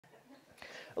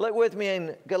Look with me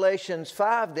in Galatians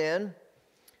 5 then,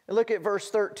 and look at verse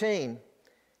 13.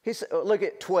 He said, look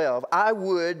at 12. I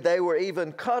would they were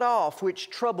even cut off which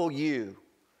trouble you.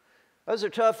 Those are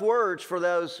tough words for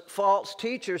those false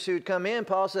teachers who'd come in.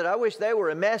 Paul said, I wish they were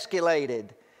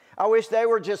emasculated. I wish they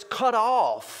were just cut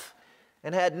off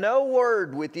and had no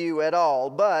word with you at all.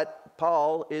 But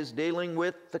Paul is dealing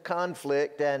with the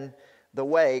conflict and the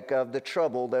wake of the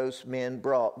trouble those men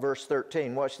brought. Verse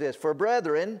 13, watch this. For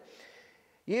brethren,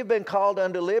 you've been called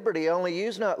unto liberty, only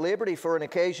use not liberty for an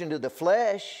occasion to the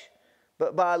flesh,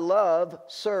 but by love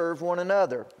serve one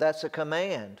another. That's a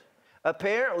command.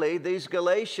 Apparently, these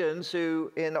Galatians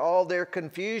who in all their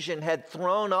confusion had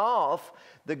thrown off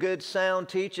the good sound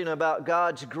teaching about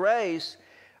God's grace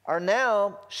are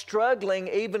now struggling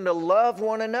even to love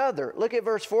one another. Look at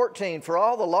verse 14. For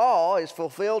all the law is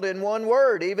fulfilled in one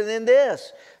word, even in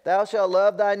this, thou shalt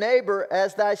love thy neighbor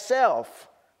as thyself.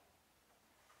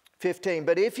 15.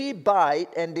 But if ye bite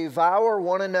and devour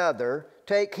one another,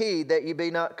 take heed that ye be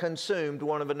not consumed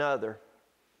one of another.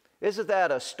 Isn't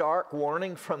that a stark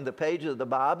warning from the page of the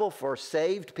Bible for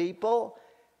saved people?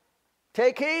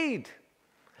 Take heed.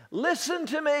 Listen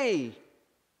to me.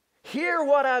 Hear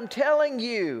what I'm telling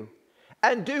you.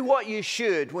 And do what you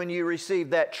should when you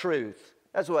receive that truth.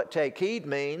 That's what take heed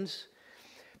means.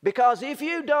 Because if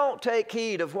you don't take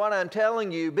heed of what I'm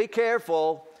telling you, be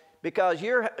careful. Because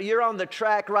you're on the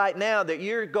track right now that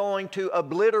you're going to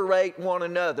obliterate one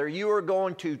another. You are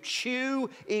going to chew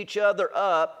each other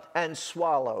up and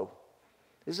swallow.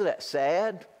 Isn't that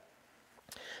sad?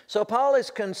 So Paul is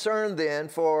concerned then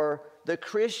for the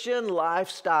Christian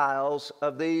lifestyles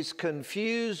of these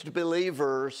confused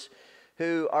believers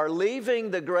who are leaving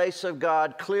the grace of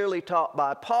God clearly taught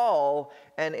by Paul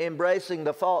and embracing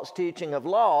the false teaching of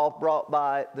law brought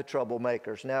by the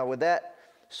troublemakers. Now with that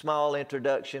small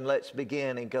introduction, let's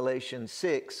begin in Galatians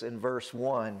 6 and verse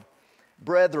 1.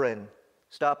 Brethren,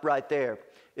 stop right there.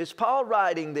 Is Paul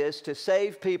writing this to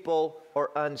save people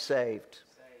or unsaved?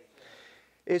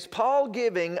 Is Paul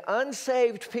giving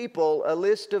unsaved people a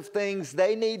list of things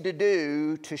they need to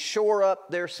do to shore up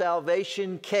their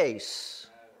salvation case?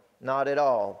 Not at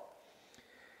all.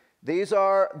 These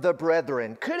are the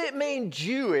brethren. Could it mean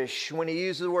Jewish when he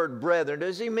uses the word brethren?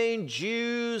 Does he mean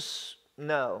Jews?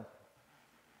 No.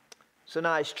 It's a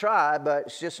nice try, but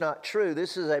it's just not true.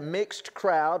 This is a mixed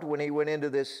crowd when he went into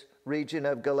this region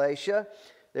of Galatia.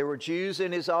 There were Jews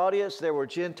in his audience. There were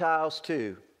Gentiles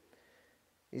too.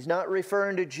 He's not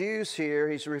referring to Jews here.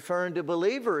 He's referring to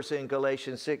believers in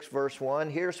Galatians 6 verse 1.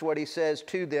 Here's what he says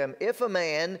to them. If a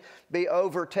man be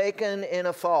overtaken in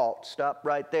a fault. Stop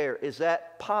right there. Is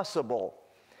that possible?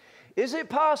 Is it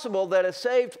possible that a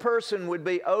saved person would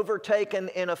be overtaken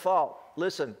in a fault?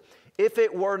 Listen. If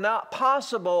it were not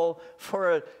possible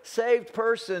for a saved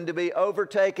person to be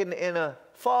overtaken in a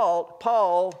fault,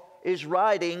 Paul is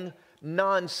writing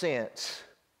nonsense.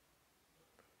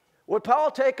 Would Paul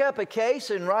take up a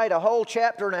case and write a whole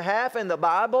chapter and a half in the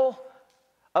Bible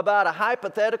about a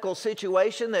hypothetical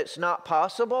situation that's not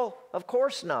possible? Of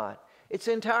course not. It's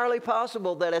entirely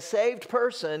possible that a saved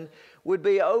person would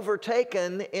be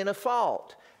overtaken in a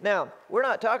fault. Now, we're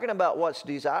not talking about what's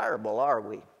desirable, are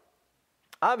we?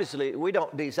 Obviously, we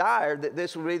don't desire that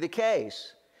this will be the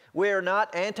case. We're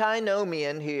not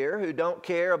antinomian here who don't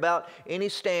care about any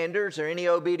standards or any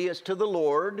obedience to the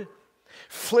Lord,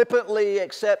 flippantly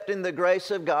accepting the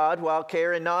grace of God while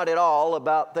caring not at all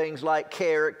about things like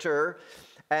character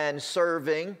and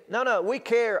serving. No, we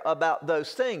care about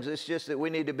those things. It's just that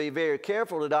we need to be very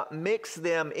careful to not mix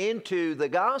them into the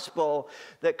gospel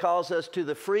that calls us to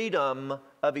the freedom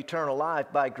of eternal life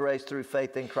by grace through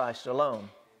faith in Christ alone.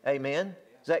 Amen?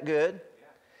 Is that good?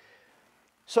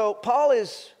 So Paul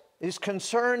is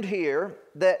concerned here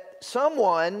that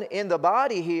someone in the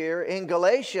body here in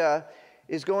Galatia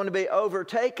is going to be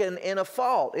overtaken in a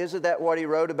fault. Isn't that what he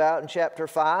wrote about in chapter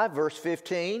 5, verse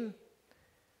 15?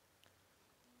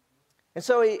 And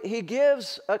so he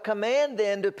gives a command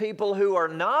then to people who are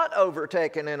not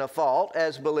overtaken in a fault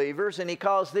as believers, and he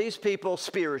calls these people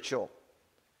spiritual.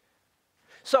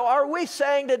 So are we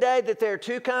saying today that there are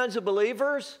two kinds of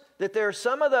believers? That there are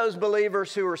some of those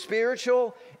believers who are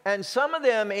spiritual, and some of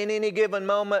them in any given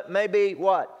moment may be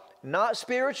what? Not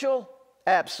spiritual?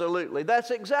 Absolutely.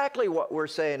 That's exactly what we're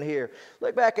saying here.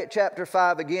 Look back at chapter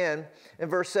 5 again in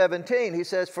verse 17. He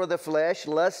says, for the flesh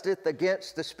lusteth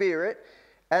against the spirit,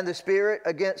 and the spirit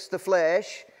against the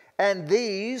flesh, and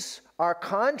these are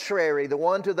contrary the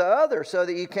one to the other, so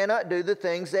that you cannot do the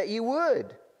things that you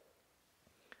would.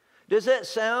 Does that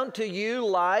sound to you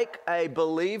like a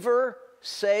believer,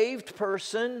 saved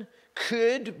person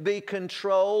could be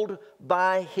controlled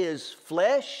by his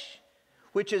flesh?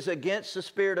 which is against the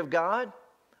Spirit of God?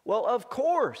 Well, of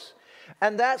course.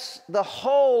 And that's the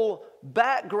whole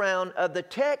background of the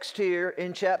text here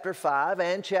in chapter 5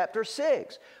 and chapter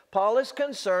 6. Paul is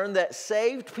concerned that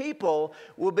saved people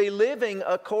will be living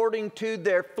according to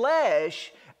their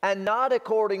flesh and not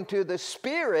according to the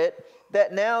Spirit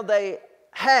that now they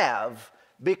have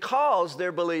because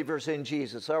they're believers in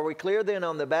Jesus. Are we clear then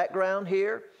on the background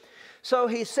here? So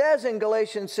he says in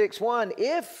Galatians 6:1,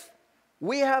 if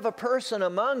we have a person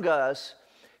among us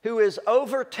who is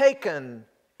overtaken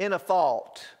in a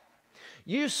fault,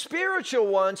 you spiritual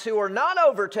ones who are not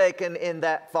overtaken in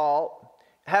that fault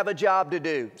have a job to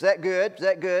do. Is that good? Is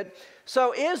that good?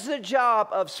 So is the job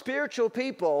of spiritual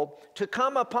people to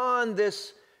come upon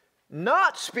this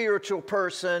not spiritual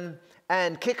person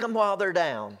and kick them while they're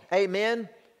down? Amen?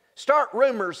 Start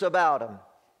rumors about them.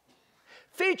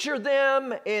 Feature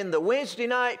them in the Wednesday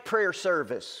night prayer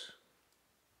service.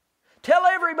 Tell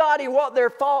everybody what their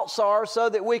faults are so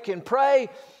that we can pray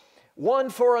one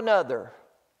for another.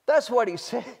 That's what he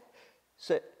said.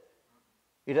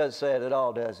 He doesn't say it at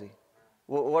all, does he?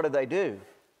 What do they do? It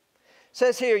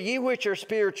says here, ye which are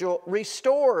spiritual,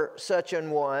 restore such an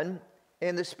one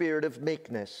in the spirit of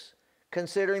meekness,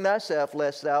 considering thyself,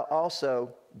 lest thou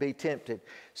also be tempted.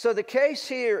 So the case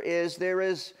here is there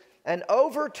is an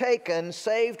overtaken,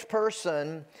 saved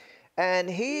person, and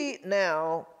he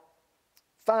now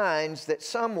finds that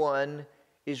someone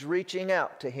is reaching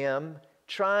out to him,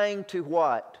 trying to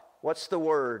what? What's the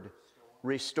word?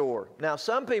 Restore. Now,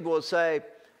 some people will say,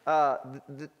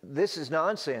 this is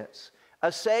nonsense.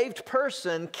 A saved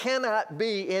person cannot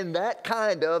be in that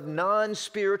kind of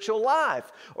non-spiritual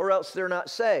life, or else they're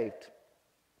not saved.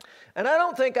 And I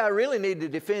don't think I really need to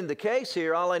defend the case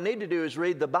here. All I need to do is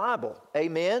read the Bible.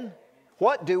 Amen?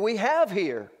 What do we have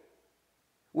here?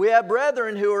 We have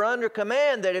brethren who are under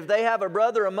command that if they have a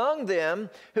brother among them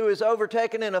who is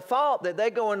overtaken in a fault, that they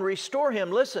go and restore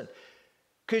him. Listen,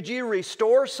 could you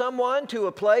restore someone to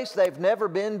a place they've never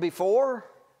been before?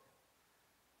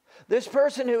 This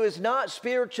person who is not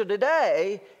spiritual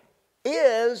today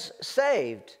is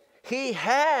saved. He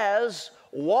has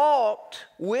walked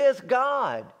with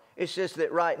God. It's just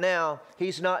that right now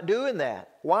he's not doing that.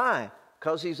 Why?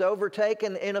 Because he's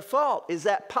overtaken in a fault. Is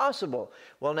that possible?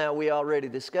 Well, now we already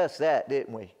discussed that,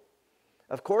 didn't we?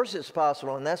 Of course it's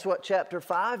possible, and that's what chapter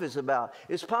 5 is about.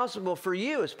 It's possible for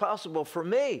you. It's possible for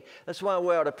me. That's why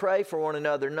we ought to pray for one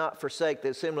another, not forsake the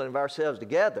assembling of ourselves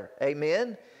together.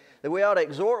 Amen? That we ought to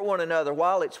exhort one another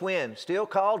while it's when? Still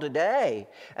called today.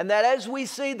 And that as we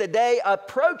see the day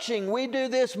approaching, we do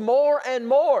this more and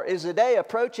more. Is the day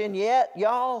approaching yet,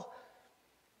 y'all?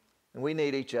 And we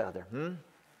need each other.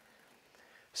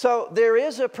 So there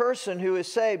is a person who is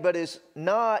saved but is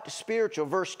not spiritual.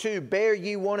 Verse 2, bear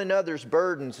ye one another's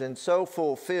burdens and so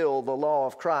fulfill the law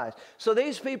of Christ. So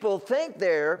these people think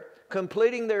they're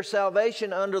completing their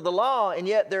salvation under the law, and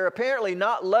yet they're apparently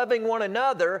not loving one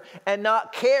another and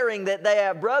not caring that they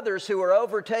have brothers who are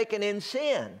overtaken in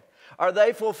sin. Are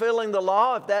they fulfilling the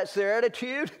law if that's their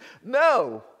attitude?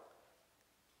 No.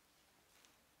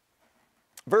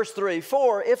 Verse 3,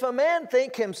 for if a man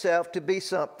think himself to be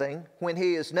something when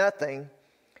he is nothing,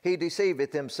 he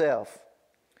deceiveth himself.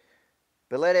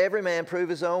 But let every man prove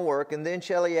his own work, and then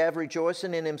shall he have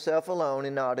rejoicing in himself alone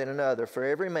and not in another. For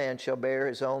every man shall bear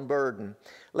his own burden.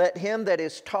 Let him that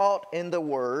is taught in the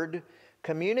word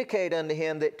communicate unto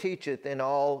him that teacheth in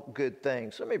all good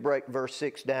things. Let me break verse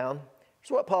 6 down.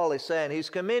 That's what Paul is saying. He's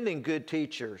commending good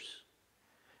teachers.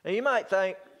 Now you might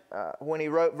think, when he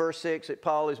wrote verse 6 that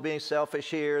Paul is being selfish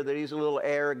here, that he's a little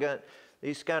arrogant,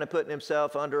 he's kind of putting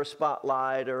himself under a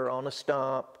spotlight or on a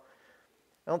stump.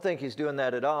 I don't think he's doing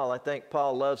that at all. I think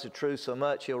Paul loves the truth so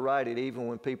much he'll write it even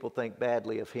when people think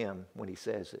badly of him when he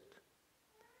says it.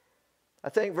 I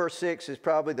think verse 6 is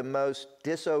probably the most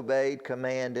disobeyed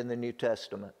command in the New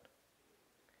Testament.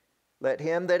 Let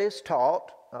him that is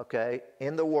taught, okay,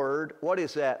 in the Word, what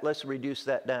is that? Let's reduce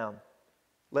that down.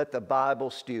 Let the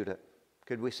Bible student.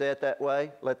 Could we say it that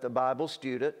way? Let the Bible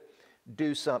student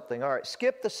do something. All right,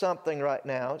 skip the something right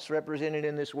now. It's represented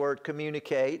in this word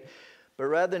communicate. But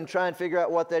rather than try and figure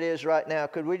out what that is right now,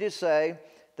 could we just say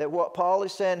that what Paul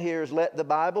is saying here is let the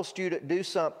Bible student do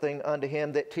something unto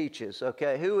him that teaches.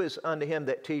 Okay, who is unto him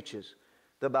that teaches?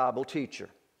 The Bible teacher.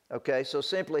 Okay, so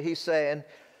simply he's saying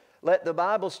let the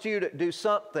Bible student do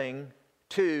something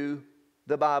to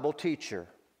the Bible teacher.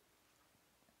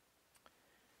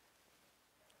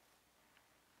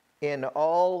 In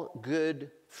all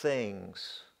good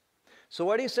things. So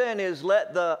what he's saying is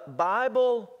let the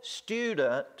Bible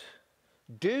student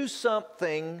do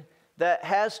something that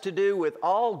has to do with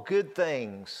all good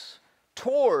things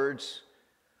towards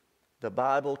the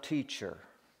Bible teacher.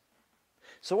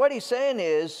 So what he's saying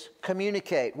is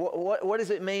communicate. What does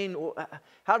it mean?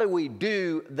 How do we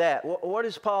do that? What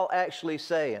is Paul actually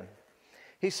saying?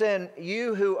 He's saying,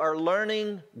 you who are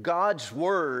learning God's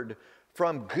Word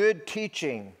from good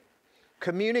teaching,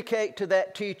 communicate to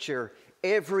that teacher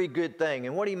every good thing.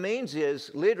 And what he means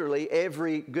is literally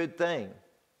every good thing.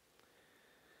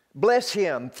 Bless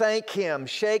him, thank him,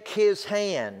 shake his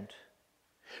hand,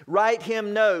 write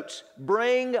him notes,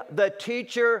 bring the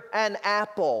teacher an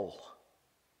apple.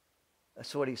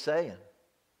 That's what he's saying.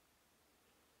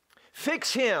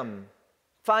 Fix him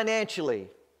financially.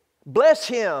 Bless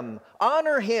him,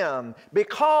 honor him,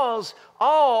 because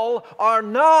all are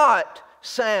not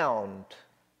sound.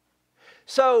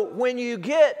 So when you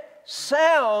get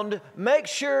sound, make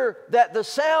sure that the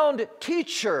sound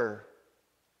teacher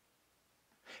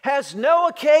has no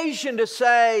occasion to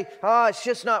say, oh, it's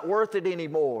just not worth it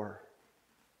anymore.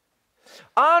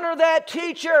 Honor that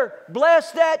teacher,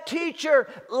 bless that teacher,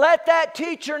 let that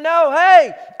teacher know,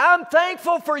 hey, I'm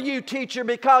thankful for you, teacher,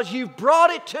 because you've brought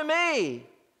it to me.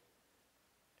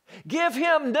 Give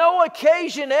him no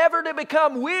occasion ever to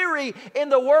become weary in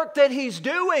the work that he's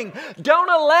doing. Don't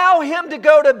allow him to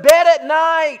go to bed at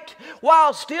night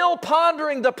while still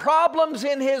pondering the problems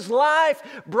in his life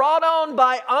brought on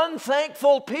by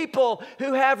unthankful people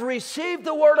who have received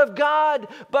the Word of God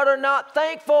but are not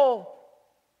thankful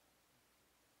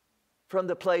from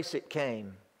the place it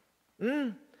came.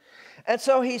 And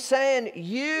so he's saying,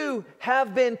 you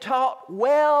have been taught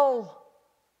well.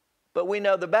 But we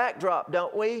know the backdrop,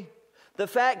 don't we? The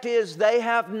fact is they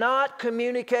have not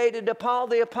communicated to Paul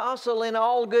the Apostle in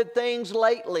all good things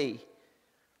lately.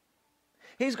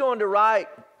 He's going to write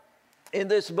in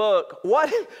this book,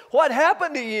 what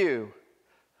happened to you?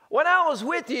 When I was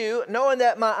with you, knowing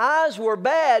that my eyes were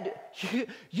bad,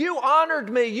 you honored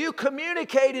me, you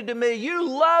communicated to me, you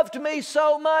loved me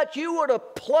so much, you would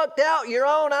have plucked out your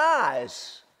own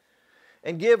eyes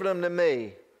and given them to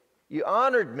me. You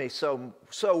honored me so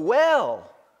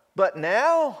well. But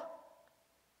now,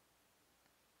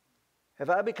 have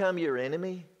I become your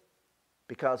enemy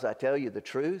because I tell you the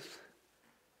truth?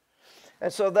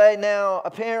 And so they now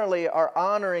apparently are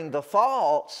honoring the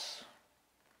false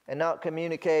and not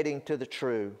communicating to the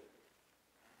true.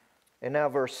 And now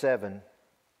verse 7.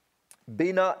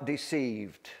 Be not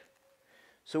deceived.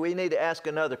 So we need to ask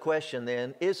another question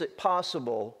then. Is it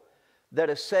possible that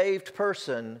a saved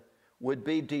person would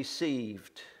be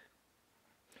deceived?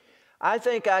 I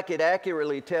think I could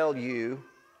accurately tell you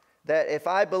that if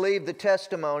I believe the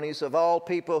testimonies of all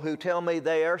people who tell me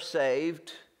they are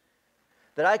saved,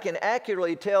 that I can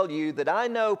accurately tell you that I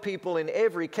know people in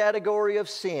every category of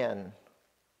sin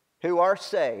who are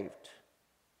saved,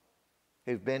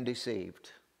 who've been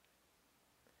deceived,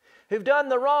 who've done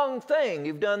the wrong thing.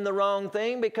 You've done the wrong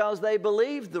thing because they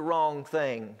believed the wrong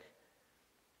thing.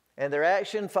 And their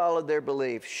action followed their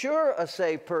belief. Sure, a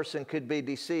saved person could be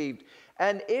deceived.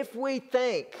 And if we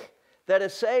think that a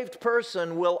saved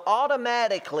person will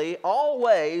automatically,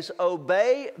 always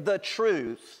obey the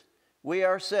truth, we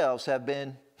ourselves have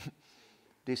been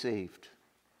deceived.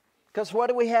 Because what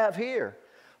do we have here?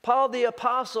 Paul the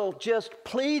Apostle just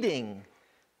pleading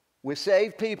with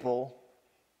saved people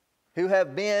who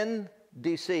have been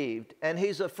deceived. And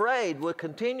he's afraid will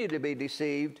continue to be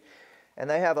deceived. And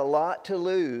they have a lot to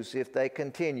lose if they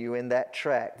continue in that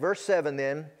track. Verse 7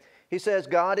 then, he says,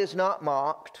 God is not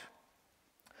mocked.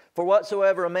 For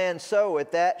whatsoever a man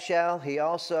soweth, that shall he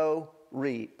also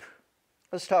reap.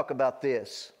 Let's talk about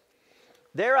this.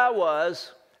 There I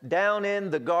was down in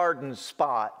the garden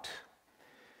spot.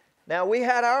 Now we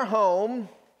had our home.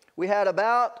 We had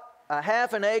about a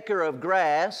half an acre of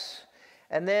grass.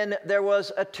 And then there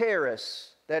was a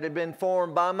terrace that had been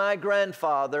formed by my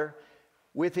grandfather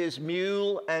with his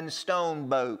mule and stone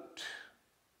boat.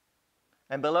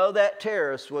 And below that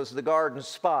terrace was the garden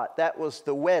spot. That was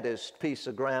the wettest piece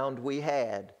of ground we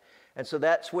had. And so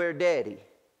that's where Daddy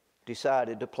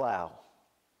decided to plow.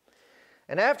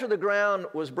 And after the ground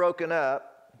was broken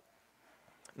up,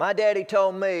 my daddy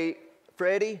told me,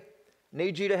 Freddie,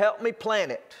 need you to help me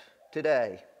plant it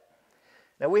today.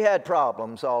 Now we had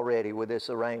problems already with this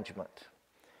arrangement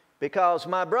because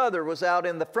my brother was out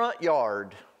in the front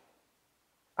yard.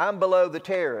 I'm below the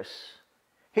terrace.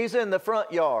 He's in the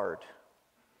front yard.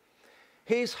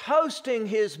 He's hosting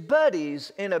his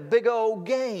buddies in a big old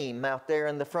game out there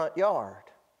in the front yard.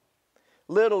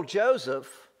 Little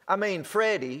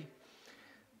Freddie,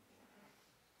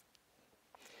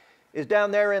 is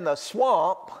down there in the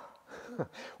swamp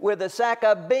with a sack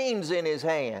of beans in his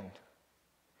hand.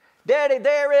 Daddy,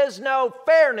 there is no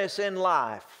fairness in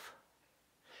life.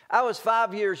 I was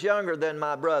 5 years younger than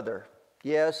my brother.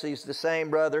 Yes, he's the same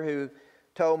brother who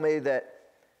told me that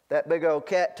that big old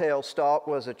cattail stalk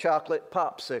was a chocolate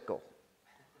popsicle.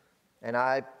 And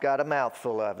I got a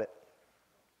mouthful of it.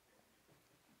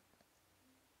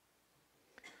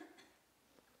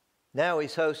 Now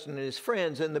he's hosting his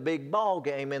friends in the big ball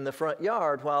game in the front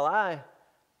yard while I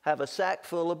have a sack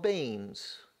full of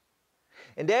beans.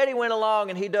 And Daddy went along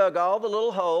and he dug all the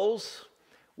little holes.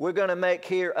 We're going to make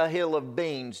here a hill of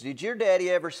beans. Did your daddy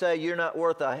ever say you're not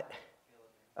worth a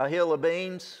hill of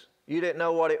beans? You didn't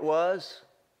know what it was?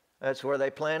 That's where they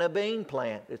plant a bean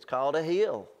plant. It's called a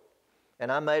hill.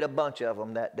 And I made a bunch of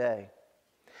them that day.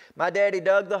 My daddy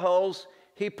dug the holes.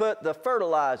 He put the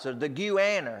fertilizer, the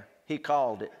guanner, he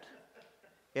called it,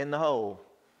 in the hole.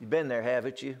 You've been there,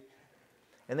 haven't you?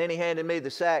 And then he handed me the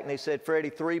sack and he said, Freddie,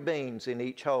 3 beans in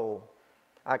each hole.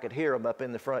 I could hear them up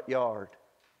in the front yard.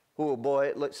 Oh boy,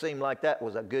 it seemed like that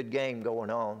was a good game going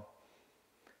on.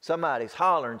 Somebody's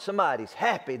hollering, somebody's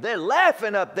happy, they're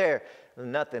laughing up there. There's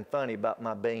nothing funny about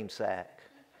my bean sack.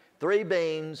 3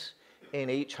 beans in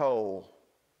each hole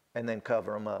and then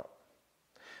cover them up.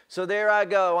 So there I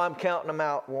go, I'm counting them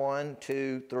out. 1,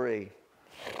 2, 3.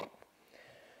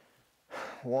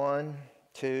 1,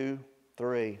 2,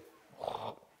 3.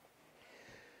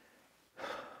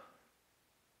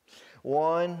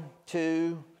 1,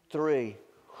 2, 3.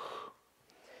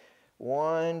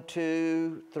 1,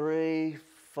 2, 3,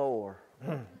 4.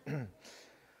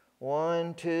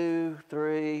 1, 2,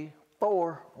 3,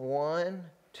 4. 1,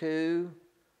 2,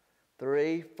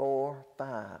 3, 4,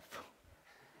 5.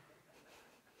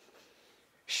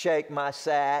 Shake my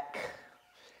sack.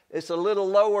 It's a little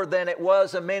lower than it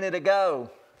was a minute ago.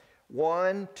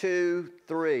 1, 2,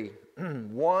 3.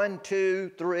 1,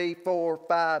 2, 3, 4,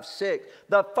 5, 6.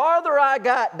 The farther I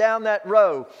got down that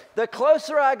row, the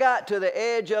closer I got to the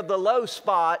edge of the low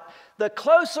spot, the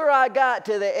closer I got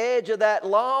to the edge of that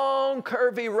long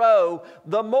curvy row,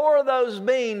 the more of those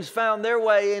beans found their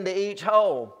way into each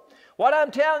hole. What I'm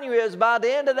telling you is by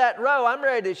the end of that row, I'm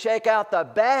ready to shake out the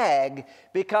bag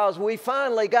because we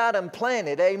finally got them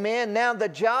planted. Amen. Now the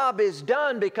job is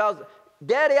done because,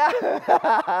 Daddy,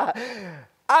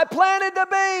 I planted the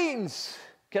beans.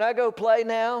 Can I go play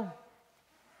now?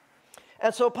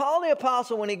 And so Paul the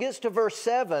Apostle, when he gets to verse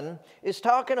 7, is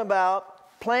talking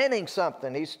about planting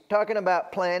something. He's talking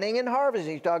about planting and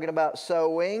harvesting. He's talking about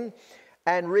sowing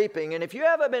and reaping. And if you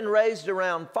haven't been raised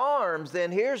around farms,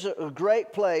 then here's a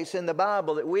great place in the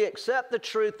Bible that we accept the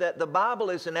truth that the Bible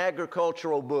is an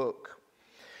agricultural book.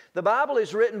 The Bible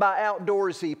is written by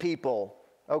outdoorsy people.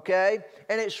 Okay?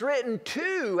 And it's written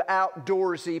to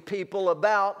outdoorsy people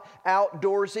about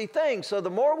outdoorsy things. So the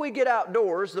more we get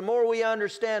outdoors, the more we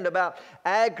understand about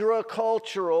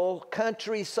agricultural,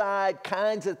 countryside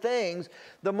kinds of things,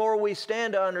 the more we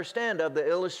stand to understand of the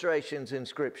illustrations in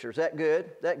Scripture. Is that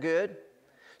good? That good?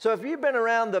 So if you've been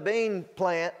around the bean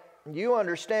plant, you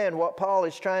understand what Paul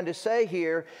is trying to say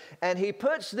here. And he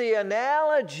puts the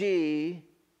analogy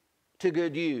to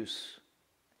good use.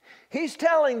 He's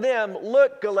telling them,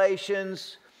 look,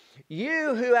 Galatians,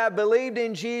 you who have believed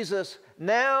in Jesus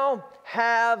now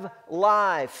have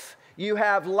life. You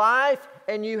have life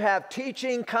and you have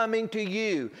teaching coming to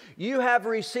you. You have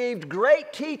received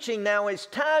great teaching. Now it's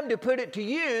time to put it to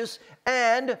use.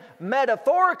 And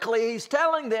metaphorically, he's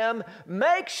telling them,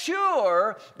 make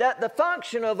sure that the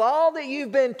function of all that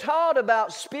you've been taught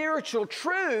about spiritual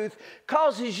truth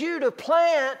causes you to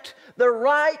plant the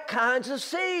right kinds of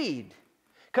seed.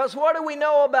 Because what do we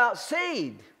know about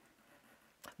seed?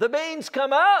 The beans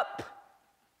come up.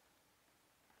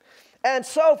 And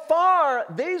so far,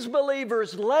 these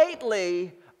believers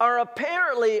lately are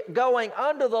apparently going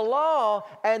under the law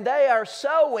and they are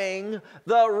sowing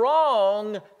the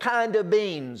wrong kind of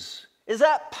beans. Is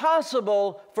that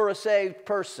possible for a saved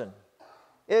person?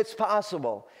 It's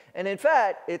possible. And in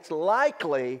fact, it's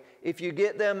likely if you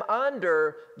get them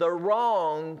under the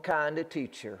wrong kind of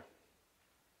teacher.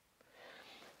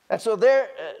 And so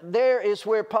there is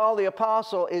where Paul the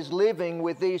Apostle is living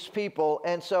with these people.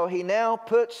 And so he now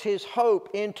puts his hope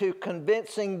into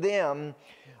convincing them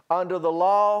under the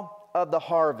law of the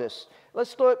harvest.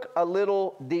 Let's look a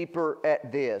little deeper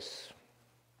at this.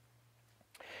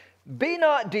 Be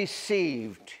not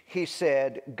deceived, he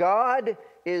said. God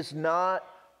is not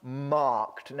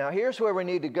mocked. Now here's where we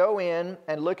need to go in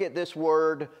and look at this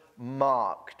word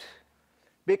mocked.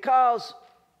 Because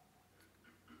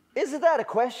isn't that a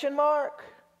question mark?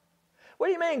 What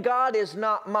do you mean God is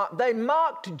not mocked? They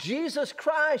mocked Jesus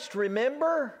Christ,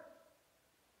 remember?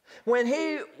 When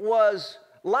he was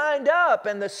lined up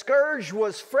and the scourge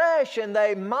was fresh and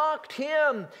they mocked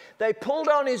him, they pulled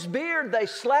on his beard, they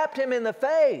slapped him in the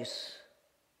face.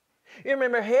 You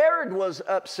remember Herod was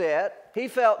upset. He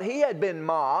felt he had been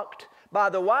mocked by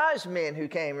the wise men who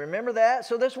came. Remember that?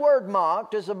 So this word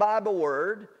mocked is a Bible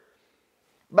word.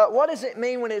 But what does it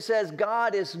mean when it says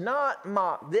God is not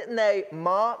mocked? Didn't they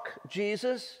mock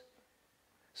Jesus?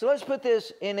 So let's put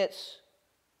this in its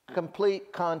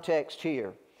complete context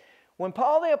here. When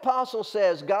Paul the Apostle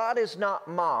says God is not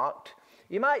mocked,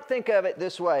 you might think of it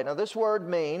this way. Now this word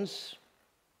means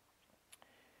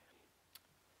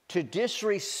to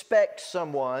disrespect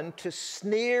someone, to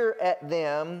sneer at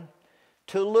them,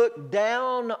 to look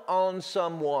down on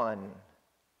someone,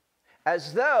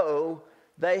 as though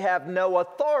they have no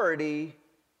authority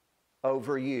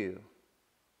over you.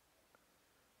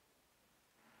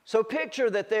 So picture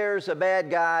that there's a bad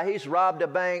guy. He's robbed a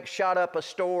bank, shot up a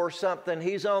store or something.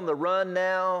 He's on the run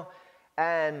now,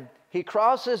 and he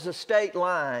crosses the state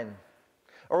line.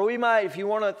 Or we might, if you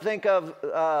want to think of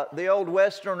the old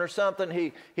Western or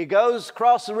something, he goes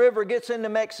across the river, gets into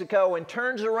Mexico, and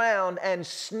turns around and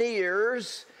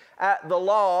sneers at the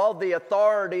law, the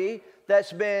authority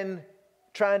that's been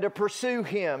trying to pursue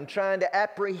him, trying to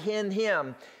apprehend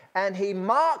him. And he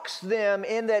mocks them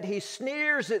in that he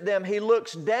sneers at them. He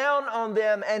looks down on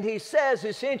them and he says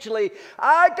essentially,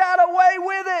 I got away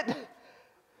with it.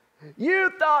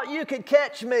 You thought you could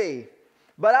catch me,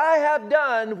 but I have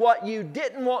done what you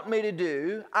didn't want me to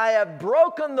do. I have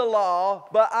broken the law,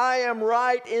 but I am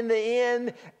right in the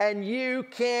end, and you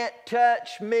can't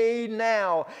touch me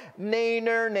now.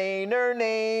 Neener, neener,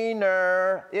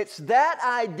 neener. It's that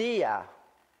idea.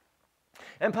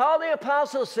 And Paul the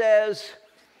Apostle says,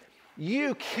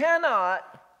 you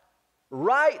cannot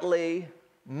rightly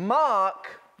mock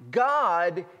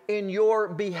God in your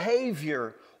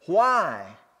behavior. Why?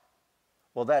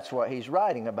 Well, that's what he's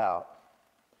writing about.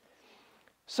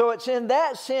 So it's in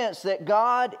that sense that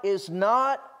God is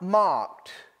not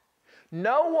mocked.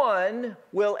 No one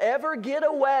will ever get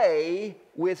away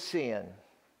with sin.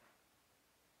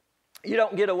 You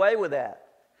don't get away with that.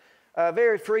 A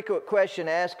very frequent question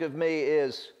asked of me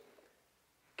is,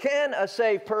 can a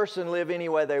saved person live any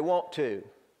way they want to?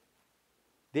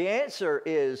 The answer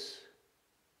is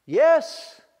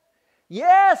yes.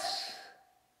 Yes.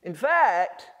 In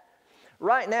fact,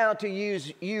 right now, to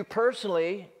use you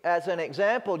personally as an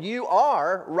example, you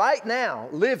are right now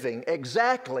living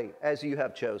exactly as you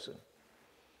have chosen.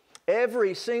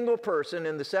 Every single person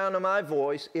in the sound of my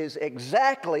voice is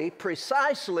exactly,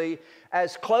 precisely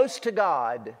as close to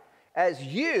God as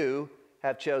you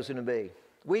have chosen to be.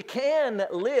 We can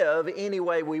live any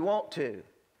way we want to.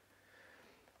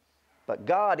 But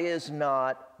God is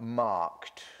not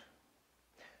mocked.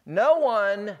 No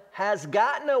one has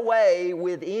gotten away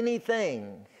with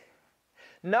anything.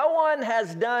 No one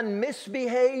has done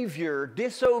misbehavior,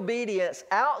 disobedience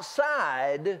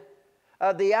outside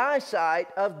of the eyesight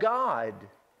of God,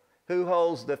 who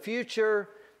holds the future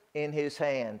in His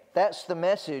hand. That's the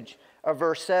message of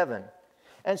verse 7.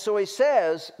 And so he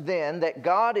says then that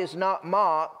God is not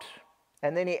mocked,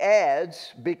 and then he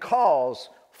adds, because,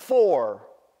 for,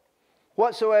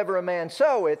 whatsoever a man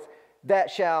soweth,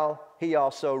 that shall he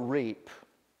also reap.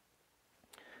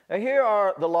 Now here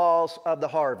are the laws of the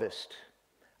harvest.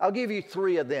 I'll give you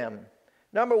 3 of them.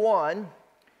 Number 1,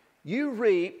 you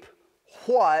reap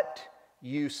what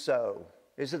you sow.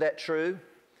 Isn't that true?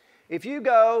 If you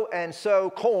go and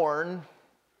sow corn,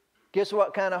 guess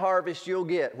what kind of harvest you'll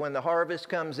get when the harvest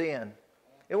comes in?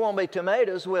 It won't be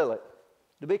tomatoes, will it?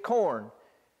 It'll be corn.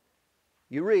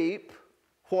 You reap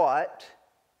what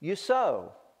you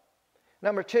sow.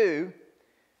 Number 2,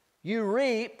 you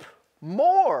reap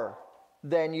more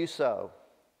than you sow.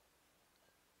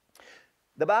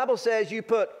 The Bible says you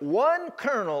put 1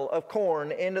 kernel of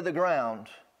corn into the ground,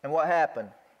 and what happened?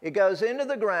 It goes into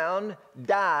the ground,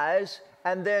 dies,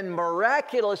 and then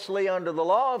miraculously under the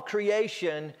law of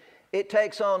creation, it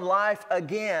takes on life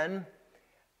again,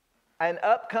 and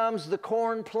up comes the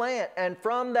corn plant. And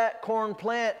from that corn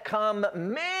plant come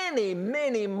many,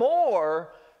 many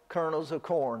more kernels of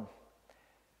corn.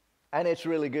 And it's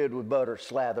really good with butter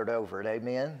slathered over it,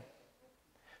 amen?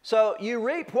 So you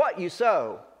reap what you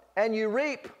sow, and you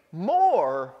reap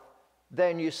more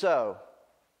than you sow.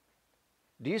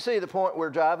 Do you see the point we're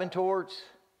driving towards?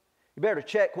 You better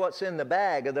check what's in the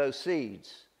bag of those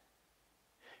seeds.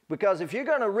 Because if you're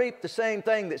going to reap the same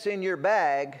thing that's in your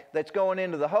bag that's going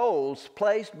into the holes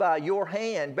placed by your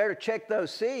hand, better check those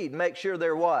seeds. Make sure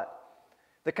they're what?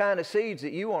 The kind of seeds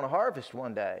that you want to harvest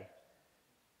one day.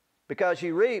 Because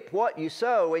you reap what you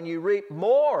sow, and you reap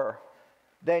more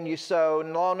than you sow.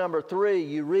 And law number 3,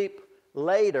 you reap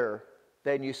later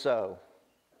than you sow.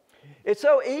 It's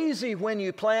so easy when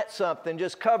you plant something,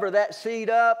 just cover that seed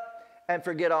up and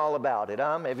forget all about it.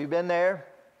 Have you been there?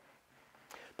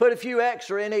 Put a few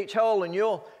extra in each hole and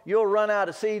you'll run out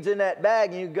of seeds in that bag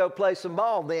and you can go play some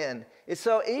ball then. It's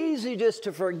so easy just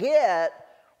to forget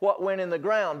what went in the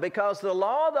ground, because the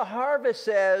law of the harvest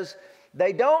says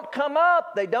they don't come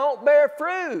up, they don't bear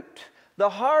fruit.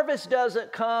 The harvest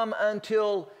doesn't come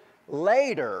until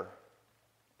later,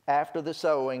 after the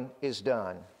sowing is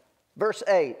done. Verse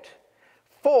 8,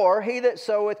 for he that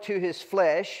soweth to his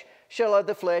flesh shall of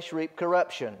the flesh reap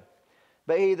corruption.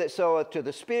 But he that soweth to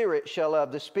the Spirit shall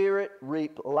of the Spirit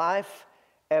reap life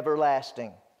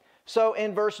everlasting. So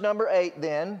in verse number 8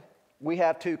 then, we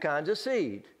have two kinds of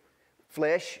seed.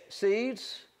 Flesh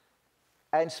seeds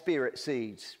and spirit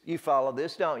seeds. You follow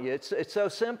this, don't you? It's so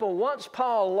simple. Once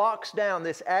Paul locks down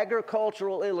this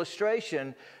agricultural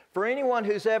illustration, for anyone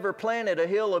who's ever planted a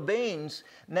hill of beans,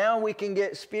 now we can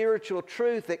get spiritual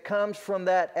truth that comes from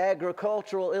that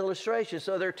agricultural illustration.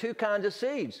 So there are two kinds of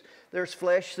seeds. There's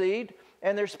flesh seed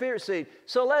and there's spirit seed.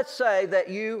 So let's say that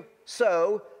you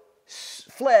sow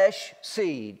flesh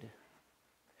seed.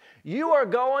 You are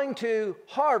going to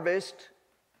harvest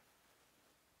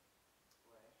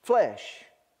flesh.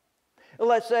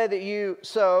 Let's say that you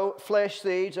sow flesh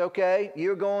seeds, okay?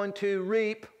 You're going to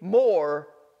reap more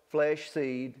flesh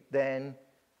seed than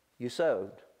you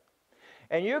sowed.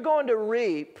 And you're going to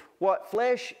reap what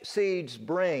flesh seeds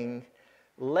bring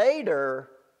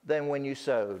later than when you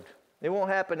sowed. It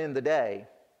won't happen in the day.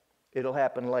 It'll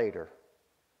happen later.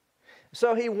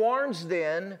 So he warns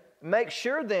then, make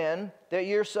sure then that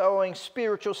you're sowing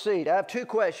spiritual seed. I have two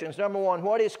questions. Number one,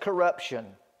 what is corruption?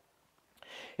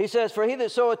 He says, for he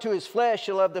that soweth to his flesh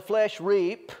shall of the flesh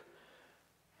reap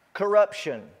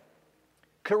corruption.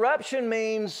 Corruption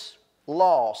means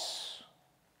loss,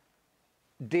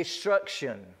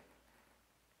 destruction.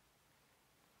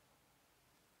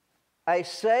 A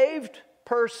saved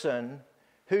person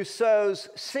who sows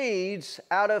seeds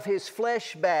out of his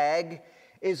flesh bag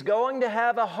is going to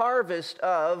have a harvest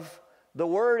of, the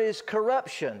word is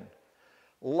corruption,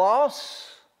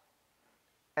 loss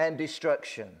and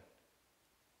destruction.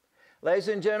 Ladies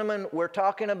and gentlemen, we're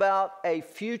talking about a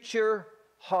future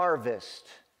harvest.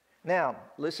 Now,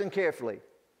 listen carefully.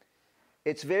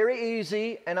 It's very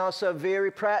easy and also very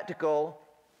practical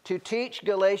to teach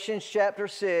Galatians chapter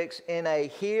 6 in a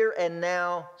here and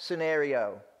now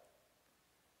scenario.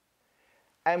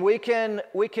 And we can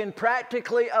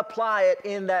practically apply it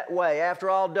in that way. After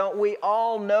all, don't we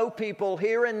all know people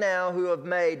here and now who have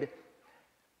made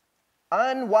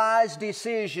unwise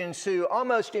decisions who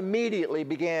almost immediately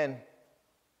began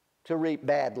to reap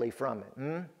badly from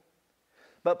it?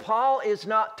 But Paul is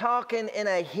not talking in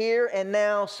a here and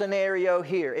now scenario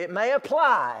here. It may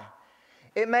apply.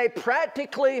 It may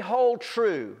practically hold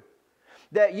true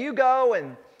that you go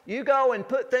and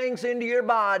put things into your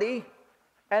body,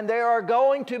 and there are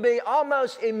going to be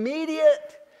almost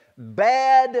immediate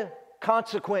bad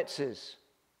consequences.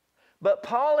 But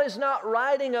Paul is not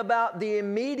writing about the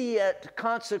immediate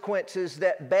consequences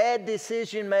that bad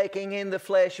decision making in the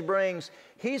flesh brings.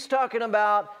 He's talking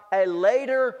about a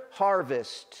later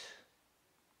harvest.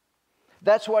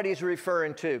 That's what he's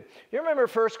referring to. You remember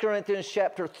 1 Corinthians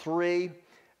chapter 3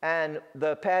 and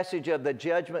the passage of the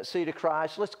judgment seat of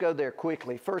Christ? Let's go there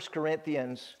quickly. 1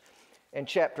 Corinthians in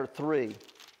chapter 3.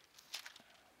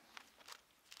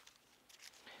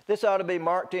 This ought to be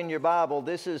marked in your Bible.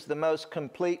 This is the most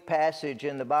complete passage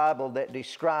in the Bible that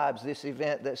describes this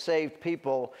event that saved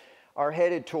people are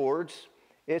headed towards.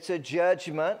 It's a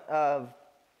judgment of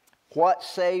what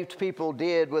saved people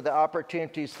did with the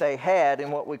opportunities they had in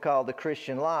what we call the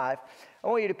Christian life. I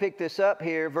want you to pick this up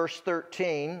here, verse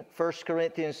 13, 1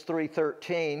 Corinthians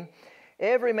 3:13.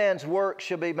 Every man's work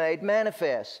shall be made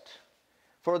manifest,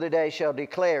 for the day shall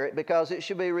declare it, because it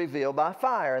shall be revealed by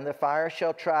fire, and the fire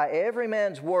shall try every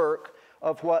man's work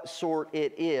of what sort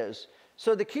it is.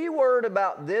 So the key word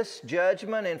about this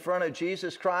judgment in front of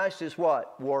Jesus Christ is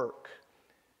what? Work.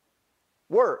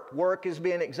 Work. Work is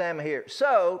being examined here.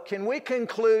 So can we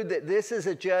conclude that this is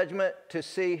a judgment to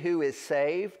see who is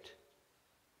saved?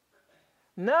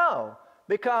 No,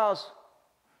 because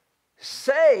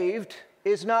saved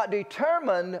is not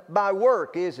determined by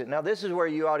work, is it? Now, this is where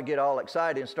you ought to get all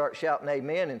excited and start shouting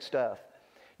amen and stuff.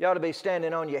 You ought to be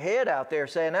standing on your head out there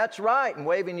saying, that's right, and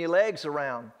waving your legs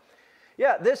around.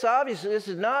 Yeah, this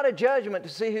is not a judgment to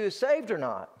see who is saved or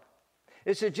not.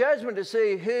 It's a judgment to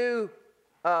see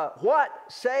what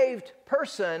saved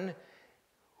person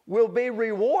will be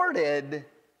rewarded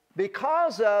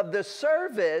because of the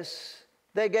service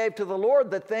they gave to the Lord,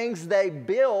 the things they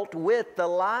built with the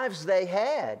lives they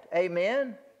had.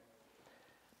 Amen?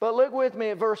 But look with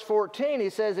me at verse 14. He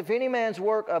says, if any man's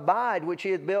work abide, which he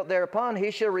hath built thereupon,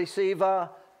 he shall receive a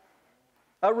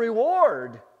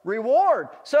reward. reward.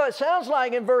 So it sounds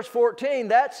like in verse 14,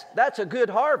 that's a good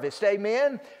harvest,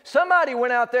 amen? Somebody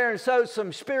went out there and sowed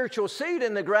some spiritual seed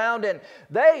in the ground, and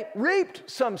they reaped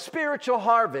some spiritual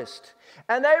harvest.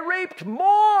 And they reaped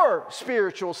more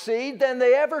spiritual seed than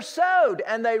they ever sowed,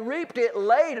 and they reaped it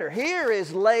later. Here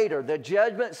is later, the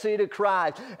judgment seat of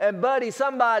Christ. And buddy,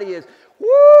 somebody is,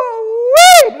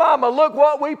 woo-wee, mama, look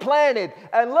what we planted.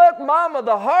 And look, mama,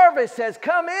 the harvest has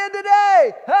come in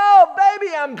today. Oh,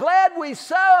 baby, I'm glad we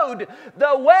sowed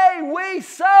the way we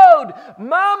sowed.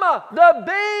 Mama, the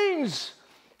beans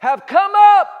have come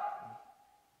up.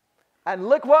 And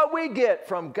look what we get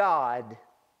from God.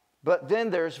 But then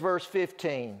there's verse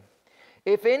 15.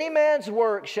 If any man's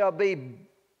work shall be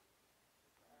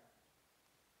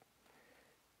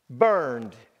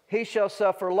burned, he shall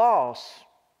suffer loss.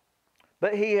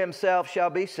 But he himself shall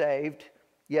be saved,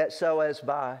 yet so as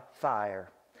by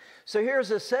fire. So here's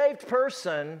a saved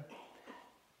person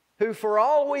who, for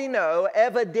all we know,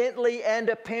 evidently and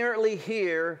apparently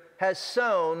here, has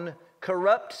sown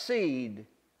corrupt seed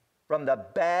from the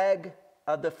bag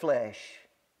of the flesh.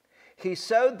 He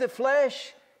sowed the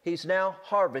flesh, he's now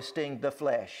harvesting the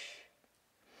flesh.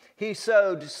 He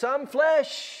sowed some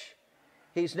flesh,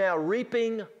 he's now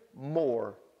reaping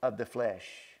more of the flesh.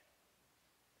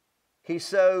 He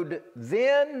sowed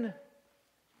then,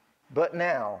 but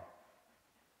now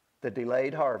the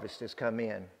delayed harvest has come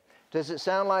in. Does it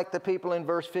sound like the people in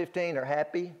verse 15 are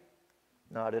happy?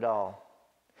 Not at all.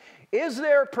 Is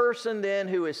there a person then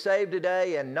who is saved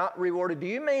today and not rewarded? Do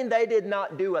you mean they did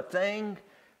not do a thing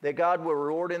that God will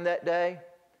reward in that day?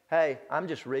 Hey, I'm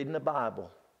just reading the Bible.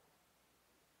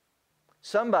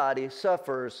 Somebody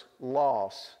suffers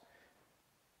loss.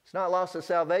 It's not loss of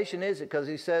salvation, is it? Because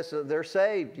he says that they're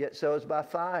saved, yet so is by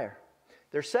fire.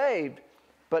 They're saved,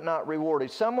 but not rewarded.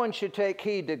 Someone should take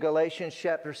heed to Galatians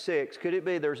chapter 6. Could it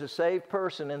be there's a saved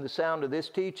person in the sound of this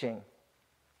teaching?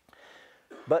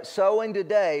 But sowing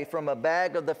today from a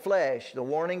bag of the flesh, the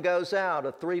warning goes out,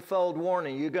 a threefold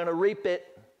warning. You're going to reap it.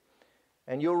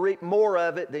 And you'll reap more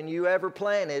of it than you ever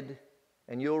planted,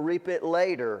 and you'll reap it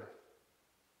later.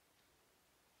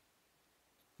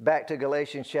 Back to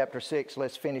Galatians chapter 6,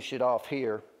 let's finish it off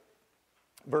here.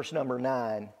 Verse number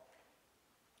 9.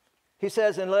 He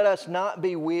says, and let us not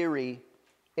be weary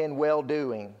in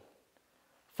well-doing,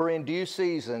 for in due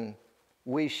season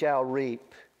we shall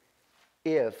reap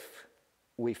if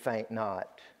we faint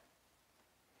not.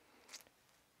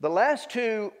 The last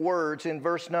two words in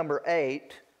verse number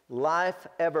 8, life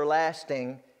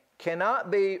everlasting, cannot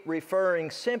be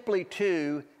referring simply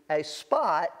to a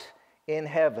spot in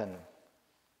heaven.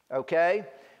 Okay?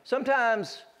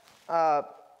 Sometimes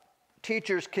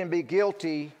teachers can be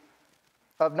guilty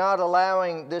of not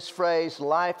allowing this phrase,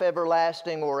 life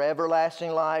everlasting or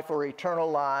everlasting life or eternal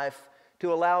life,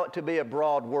 to allow it to be a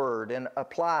broad word and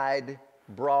applied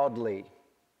broadly.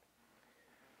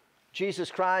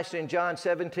 Jesus Christ in John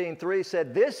 17:3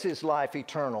 said, this is life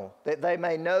eternal, that they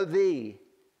may know thee,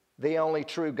 the only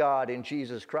true God, in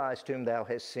Jesus Christ whom thou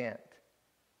hast sent.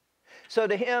 So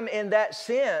to him, in that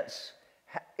sense,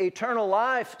 eternal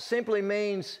life simply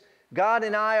means God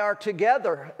and I are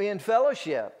together in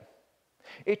fellowship.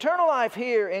 Eternal life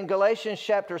here in Galatians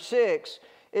chapter 6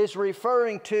 is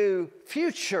referring to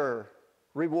future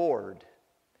reward.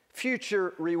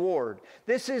 Future reward.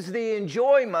 This is the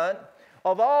enjoyment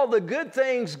of all the good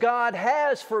things God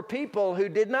has for people who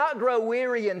did not grow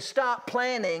weary and stop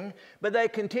planting, but they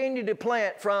continue to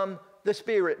plant from the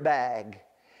Spirit bag.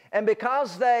 And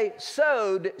because they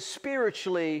sowed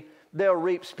spiritually, they'll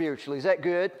reap spiritually. Is that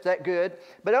good? Is that good?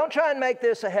 But don't try and make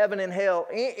this a heaven and hell.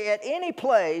 At any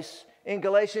place in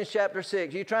Galatians chapter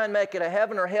 6, you try and make it a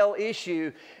heaven or hell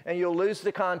issue, and you'll lose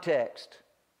the context.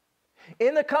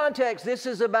 In the context, this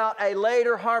is about a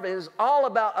later harvest. It's all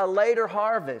about a later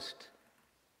harvest.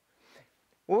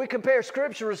 When we compare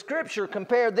Scripture with Scripture,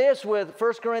 compare this with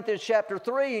 1 Corinthians chapter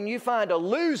 3, and you find a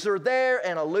loser there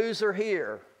and a loser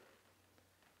here.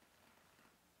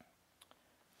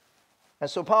 And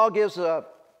so Paul gives a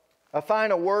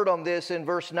final word on this in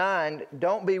verse 9.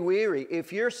 Don't be weary.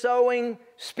 If you're sowing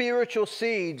spiritual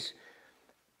seeds,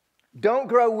 don't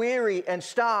grow weary and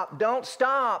stop. Don't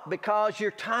stop because you're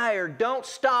tired. Don't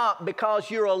stop because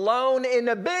you're alone in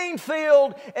the bean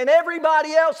field and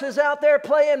everybody else is out there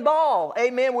playing ball.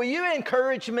 Amen. Will you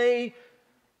encourage me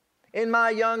in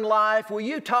my young life? Will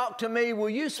you talk to me? Will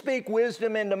you speak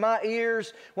wisdom into my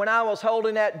ears when I was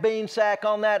holding that bean sack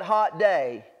on that hot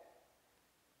day?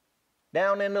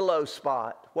 Down in the low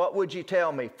spot. What would you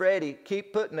tell me? Freddie,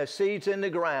 keep putting the seeds in the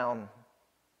ground.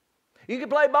 You can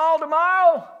play ball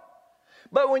tomorrow,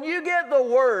 But when you get the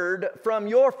word from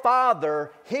your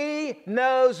Father, He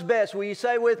knows best. Will you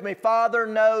say with me, Father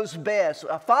knows best?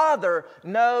 A Father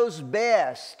knows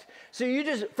best. So you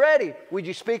just, Freddie, would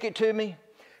you speak it to me?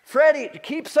 Freddie,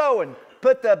 keep sowing.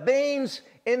 Put the beans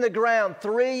in the ground,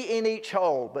 3 in each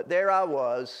hole. But there I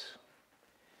was,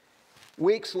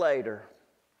 weeks later,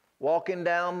 walking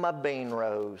down my bean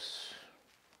rows.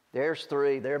 There's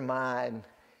 3, they're mine.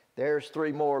 There's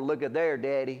 3 more. Look at there,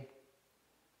 Daddy.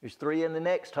 There's 3 in the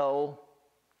next hole.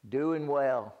 Doing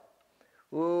well.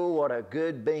 Ooh, what a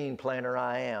good bean planter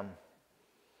I am.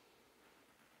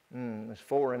 There's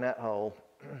 4 in that hole.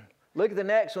 Look at the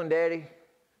next one, Daddy.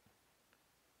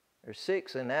 There's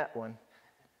 6 in that one.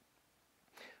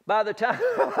 By the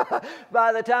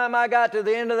time I got to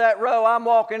the end of that row, I'm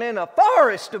walking in a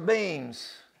forest of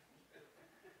beans.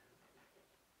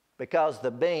 Because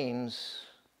the beans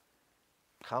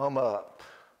come up.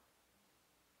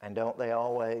 And don't they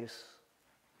always?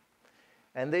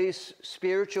 And these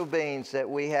spiritual beans that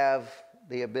we have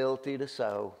the ability to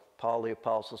sow, Paul the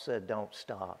Apostle said, don't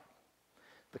stop.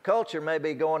 The culture may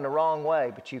be going the wrong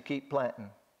way, but you keep planting.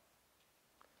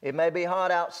 It may be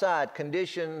hot outside.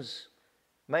 Conditions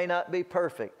may not be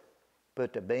perfect.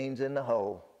 Put the beans in the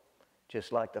hole,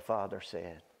 just like the Father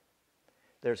said.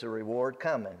 There's a reward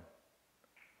coming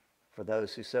for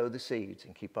those who sow the seeds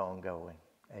and keep on going.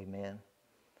 Amen.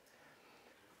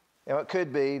 Now, it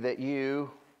could be that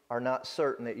you are not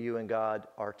certain that you and God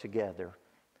are together.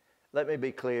 Let me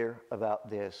be clear about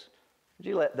this. Would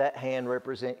you let that hand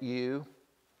represent you?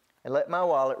 And let my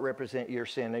wallet represent your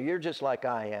sin. Now, you're just like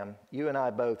I am. You and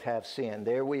I both have sin.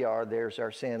 There we are. There's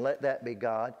our sin. Let that be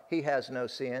God. He has no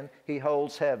sin. He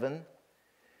holds heaven.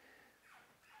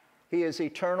 He is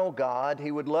eternal God. He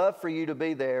would love for you to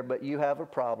be there, but you have a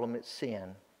problem. It's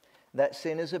sin. That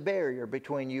sin is a barrier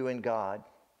between you and God.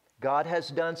 God has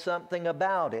done something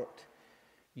about it.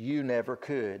 You never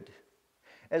could.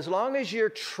 As long as you're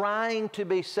trying to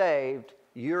be saved,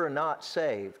 you're not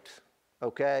saved.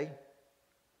 Okay?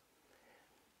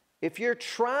 If you're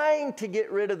trying to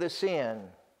get rid of the sin,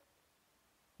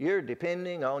 you're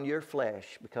depending on your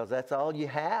flesh because that's all you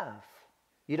have.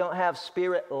 You don't have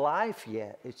spirit life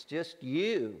yet. It's just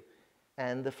you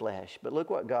and the flesh. But look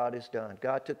what God has done.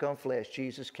 God took on flesh.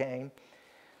 Jesus came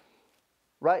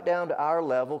right down to our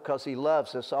level because He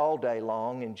loves us all day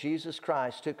long. And Jesus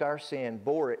Christ took our sin,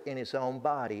 bore it in His own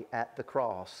body at the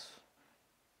cross.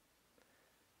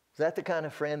 Is that the kind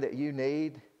of friend that you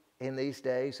need in these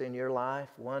days in your life?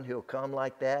 One who'll come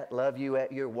like that, love you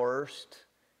at your worst,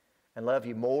 and love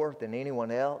you more than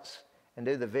anyone else, and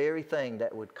do the very thing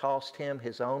that would cost Him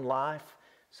His own life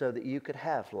so that you could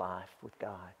have life with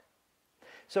God.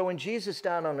 So when Jesus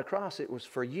died on the cross, it was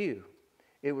for you.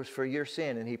 It was for your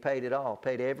sin, and He paid it all,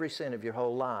 paid every sin of your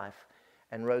whole life,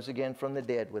 and rose again from the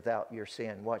dead without your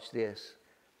sin. Watch this.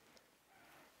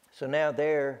 So now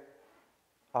there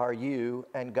are you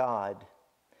and God.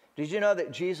 Did you know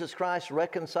that Jesus Christ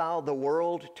reconciled the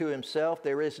world to Himself?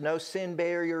 There is no sin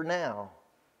barrier now.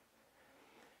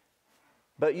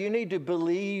 But you need to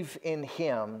believe in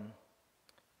Him,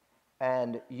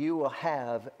 and you will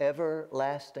have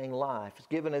everlasting life. It's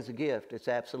given as a gift. It's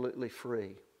absolutely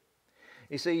free.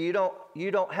 You see, you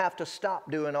don't have to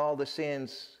stop doing all the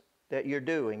sins that you're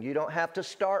doing. You don't have to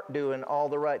start doing all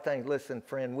the right things. Listen,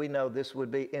 friend, we know this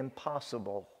would be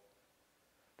impossible.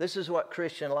 This is what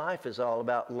Christian life is all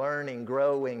about, learning,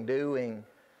 growing, doing.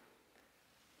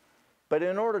 But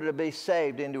in order to be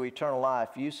saved into eternal life,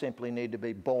 you simply need to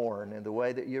be born. And the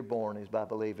way that you're born is by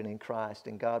believing in Christ.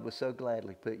 And God would so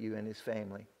gladly put you in His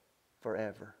family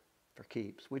forever, for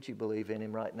keeps. Would you believe in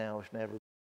Him right now if never